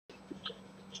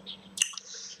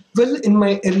Well, in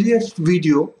my earlier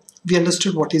video, we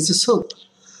understood what is a server.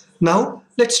 Now,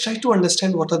 let's try to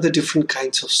understand what are the different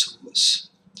kinds of servers.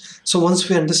 So once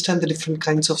we understand the different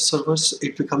kinds of servers,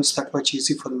 it becomes that much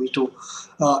easy for me to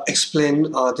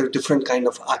explain the different kind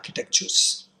of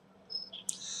architectures.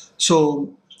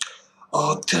 So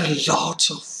there are lots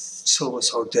of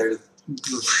servers out there,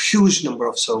 huge number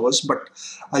of servers, but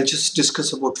I'll just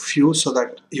discuss about few so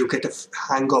that you get a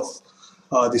hang of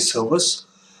the servers.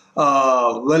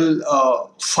 File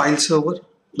server,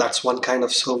 that's one kind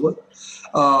of server.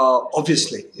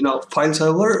 Obviously, file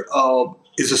server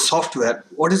is a software.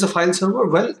 What is a file server?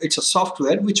 Well, it's a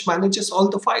software which manages all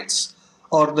the files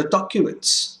or the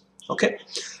documents. Okay,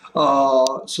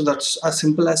 so that's as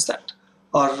simple as that.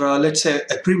 Or let's say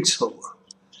a print server.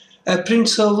 A print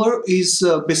server is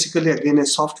basically again a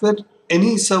software.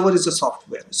 Any server is a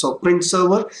software. So print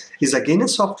server is again a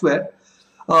software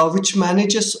which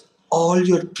manages all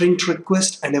your print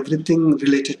requests and everything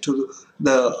related to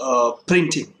the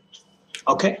printing.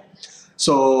 Okay,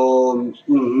 so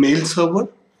mail server,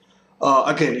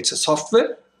 again it's a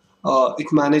software.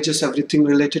 It manages everything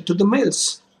related to the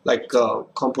mails, like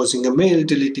composing a mail,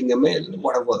 deleting a mail,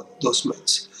 whatever those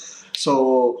mails.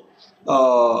 So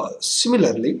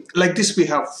similarly, like this, we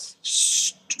have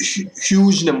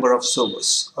huge number of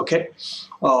servers. Okay,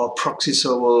 proxy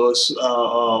servers,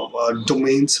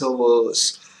 domain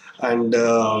servers, and there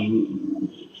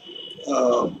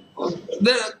are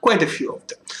quite a few of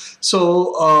them.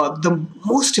 So the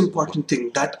most important thing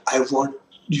that I want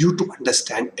you to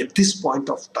understand at this point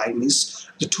of time is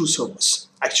the two servers.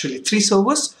 Actually, three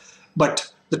servers,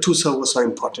 but the two servers are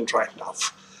important right now.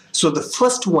 So the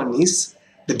first one is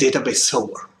the database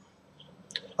server.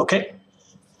 Okay,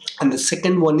 and the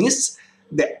second one is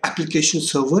the application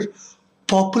server,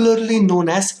 popularly known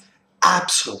as app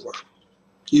server.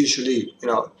 Usually,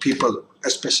 people,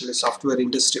 especially software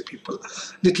industry people,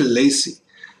 little lazy,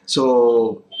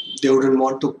 so they wouldn't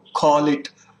want to call it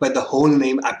by the whole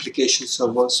name application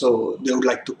server, so they would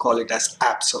like to call it as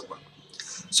app server.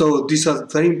 So these are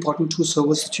very important two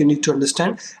servers that you need to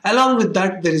understand. Along with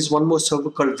that, there is one more server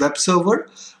called web server,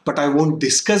 but I won't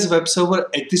discuss web server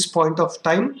at this point of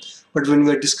time. But when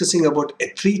we're discussing about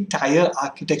a three-tier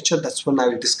architecture, that's when I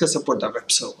will discuss about the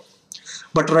web server.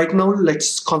 But right now,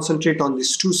 let's concentrate on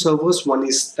these two servers. One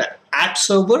is the app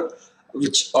server,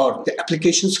 or the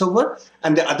application server,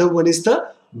 and the other one is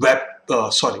the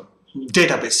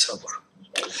database server.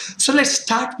 So let's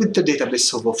start with the database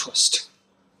server first.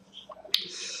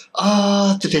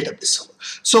 The database server.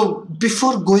 So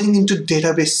before going into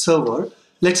database server,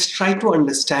 let's try to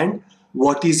understand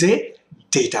what is a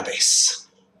database.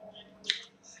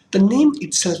 The name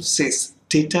itself says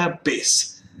database.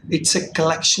 It's a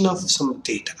collection of some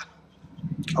data.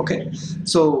 Okay,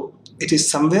 so it is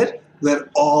somewhere where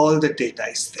all the data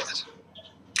is there.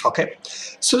 Okay,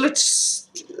 so let's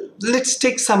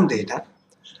take some data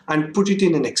and put it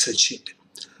in an Excel sheet.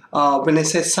 When I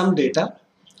say some data,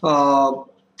 let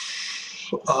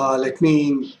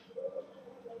me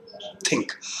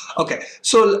think. Okay,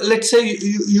 so let's say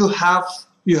you have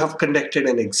conducted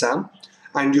an exam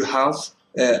and you have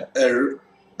a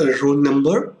roll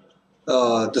number,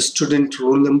 the student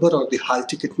roll number or the hall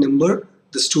ticket number,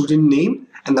 the student name,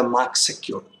 and the marks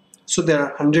secured. So there are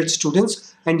 100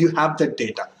 students and you have that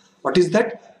data. What is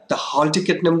that? The hall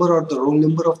ticket number or the roll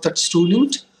number of that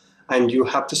student, and you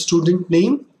have the student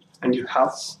name, and you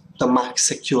have the marks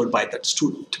secured by that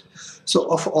student. So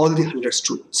of all the 100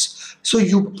 students. So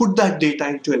you put that data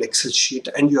into an Excel sheet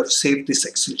and you have saved this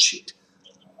Excel sheet.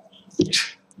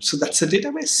 So that's a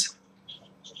database.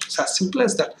 It's as simple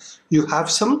as that. You have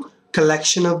some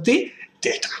collection of the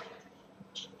data,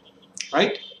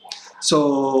 right?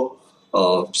 So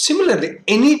similarly,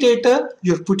 any data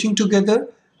you're putting together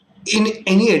in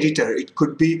any editor, it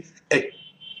could be a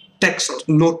text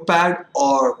notepad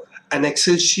or an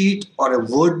Excel sheet or a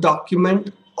Word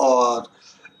document or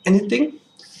anything.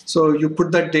 So you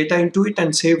put that data into it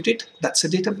and saved it. That's a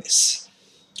database.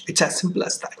 It's as simple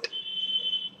as that.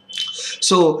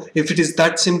 So if it is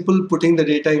that simple, putting the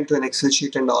data into an Excel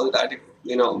sheet and all that,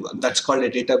 that's called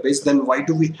a database, then why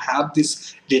do we have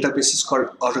these databases called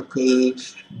Oracle,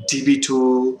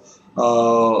 DB2,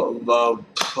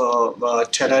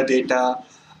 Teradata,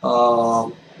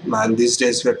 and these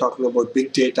days we're talking about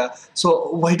big data. So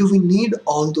why do we need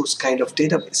all those kind of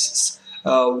databases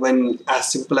when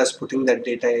as simple as putting that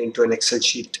data into an Excel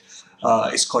sheet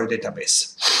is called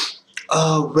database?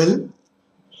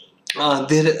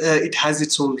 It has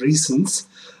its own reasons.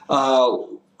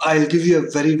 I'll give you a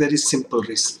very, very simple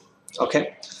reason.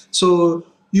 Okay, so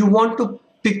you want to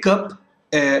pick up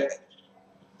a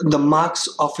the marks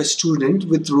of a student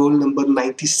with roll number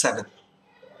 97.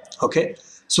 Okay,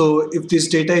 so if this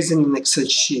data is in an Excel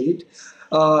sheet,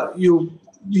 you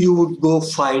would go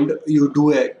find, you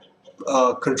do a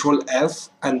control F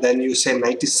and then you say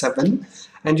 97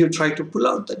 and you try to pull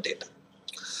out the data.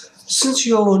 Since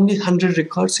you have only 100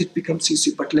 records, it becomes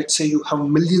easy. But let's say you have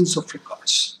millions of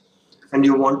records and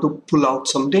you want to pull out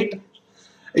some data.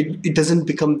 It doesn't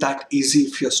become that easy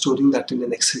if you're storing that in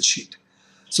an Excel sheet.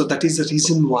 So that is the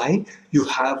reason why you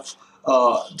have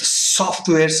the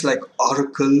softwares like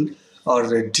Oracle or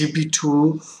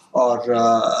DB2 or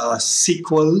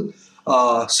SQL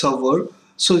Server.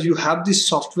 So you have these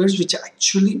softwares which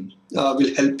actually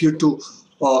will help you to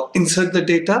insert the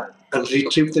data and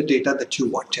retrieve the data that you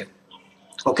wanted.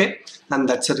 Okay, and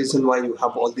that's the reason why you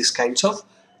have all these kinds of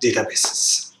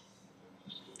databases.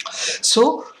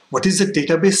 So what is a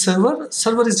database server?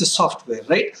 Server is the software,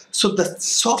 right? So the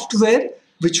software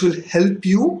which will help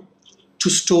you to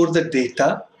store the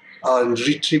data and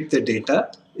retrieve the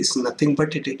data is nothing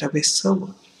but a database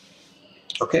server.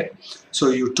 Okay, so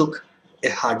you took a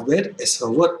hardware, a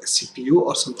server, a CPU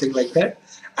or something like that,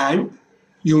 and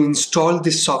you install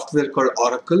this software called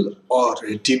Oracle or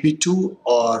DB2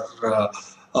 or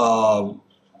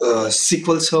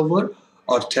SQL Server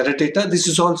or Teradata. This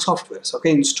is all softwares.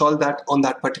 Okay, install that on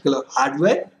that particular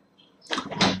hardware,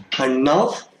 and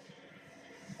now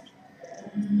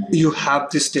you have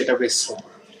this database server.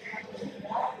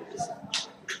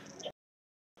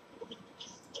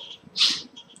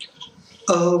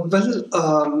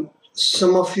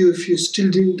 Some of you, if you still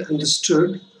didn't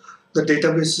understood the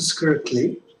databases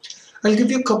correctly, I'll give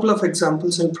you a couple of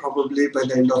examples and probably by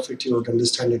the end of it you would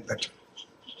understand it better.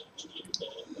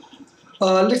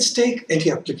 Let's take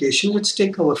any application. Let's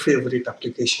take our favorite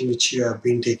application which you have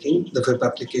been taking, the web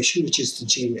application, which is the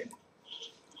Gmail.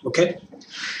 Okay,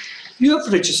 you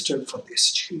have registered for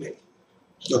this Gmail,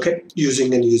 okay,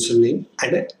 using a username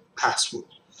and a password.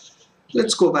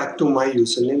 Let's go back to my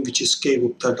username, which is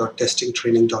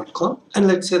kgupta.testingtraining.com, and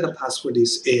let's say the password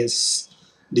is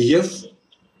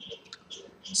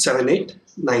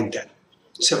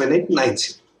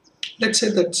ASDF78910. Let's say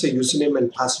that's a username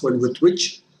and password with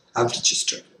which I've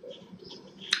registered.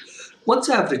 Once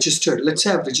I have registered, let's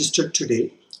say I've registered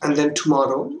today, and then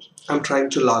tomorrow I'm trying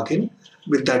to log in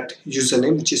with that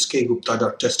username, which is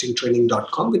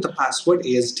kgupta.testingtraining.com, with the password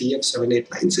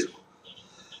ASDF7890.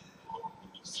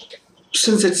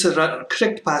 Since it's a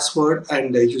correct password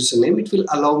and a username, it will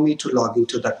allow me to log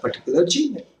into that particular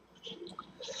Gmail.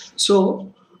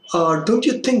 So don't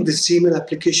you think this Gmail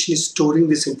application is storing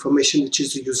this information, which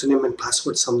is the username and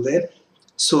password, somewhere,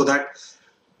 so that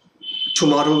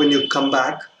tomorrow when you come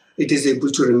back, it is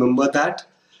able to remember that,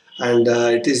 and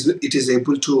it is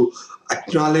able to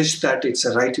acknowledge that it's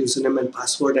a right username and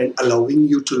password and allowing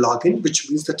you to log in, which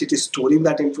means that it is storing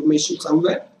that information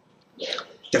somewhere?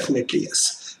 Definitely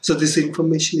yes. So this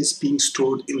information is being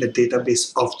stored in the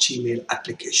database of Gmail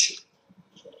application.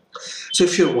 So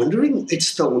if you're wondering,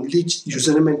 it's the only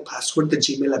username and password the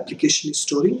Gmail application is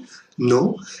storing?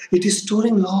 No, it is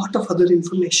storing a lot of other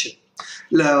information.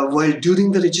 While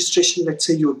during the registration, let's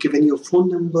say you've given your phone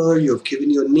number, you've given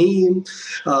your name,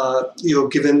 you've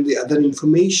given the other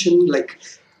information like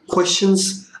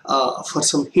questions for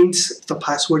some hints if the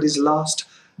password is lost,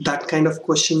 that kind of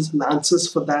questions and answers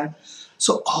for that.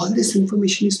 So all this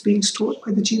information is being stored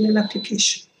by the Gmail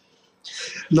application.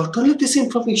 Not only this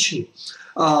information,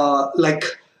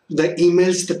 like the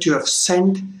emails that you have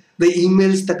sent, the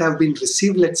emails that have been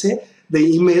received, let's say the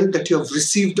email that you have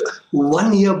received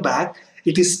 1 year back,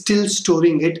 it is still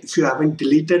storing it. If you haven't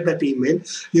deleted that email,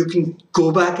 you can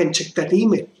go back and check that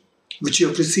email which you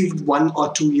have received 1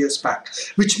 or 2 years back,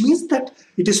 which means that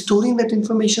it is storing that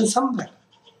information somewhere.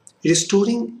 It is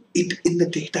storing it in the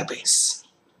database.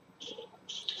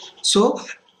 So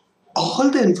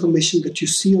all the information that you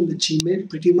see on the Gmail,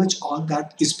 pretty much all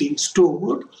that is being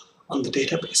stored on the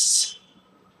database.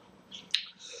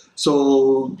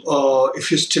 So if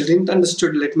you still didn't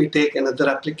understood, let me take another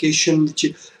application, which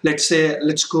is,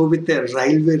 let's go with a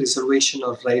railway reservation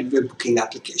or railway booking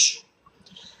application.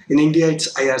 In India,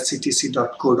 it's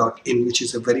irctc.co.in, which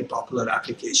is a very popular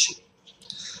application.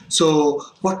 So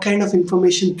what kind of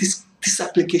information this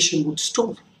application would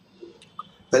store?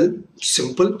 Well,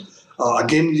 simple.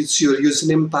 Again, it's your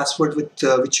username and password with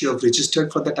which you have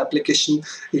registered for that application.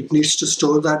 It needs to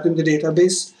store that in the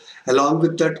database. Along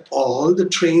with that, all the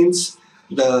trains,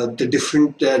 the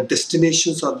different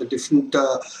destinations or the different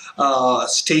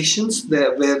stations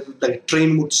there where the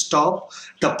train would stop,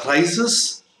 the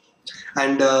prices,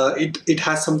 and it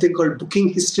has something called booking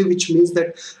history, which means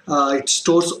that it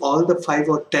stores all the 5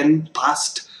 or 10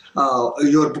 past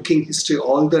your booking history,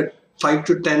 all the 5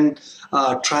 to 10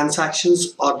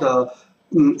 transactions or the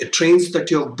trains that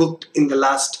you have booked in the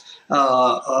last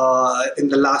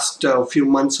few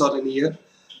months or in a year.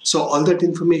 So all that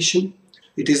information,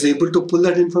 it is able to pull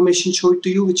that information, show it to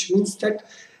you, which means that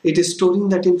it is storing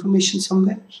that information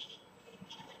somewhere.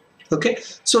 Okay,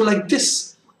 so like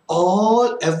this,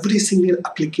 every single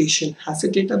application has a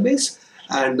database,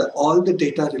 and all the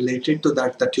data related to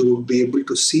that you will be able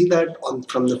to see that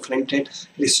from the front end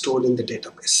is stored in the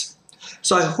database.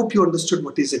 So I hope you understood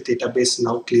what is a database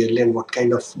now clearly and what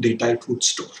kind of data it would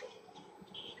store.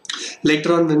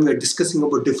 Later on, when we are discussing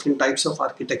about different types of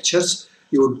architectures,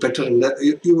 you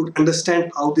would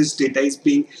understand how this data is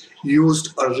being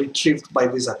used or retrieved by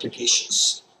these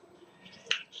applications.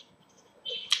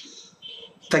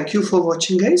 Thank you for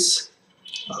watching, guys.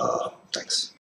 Thanks.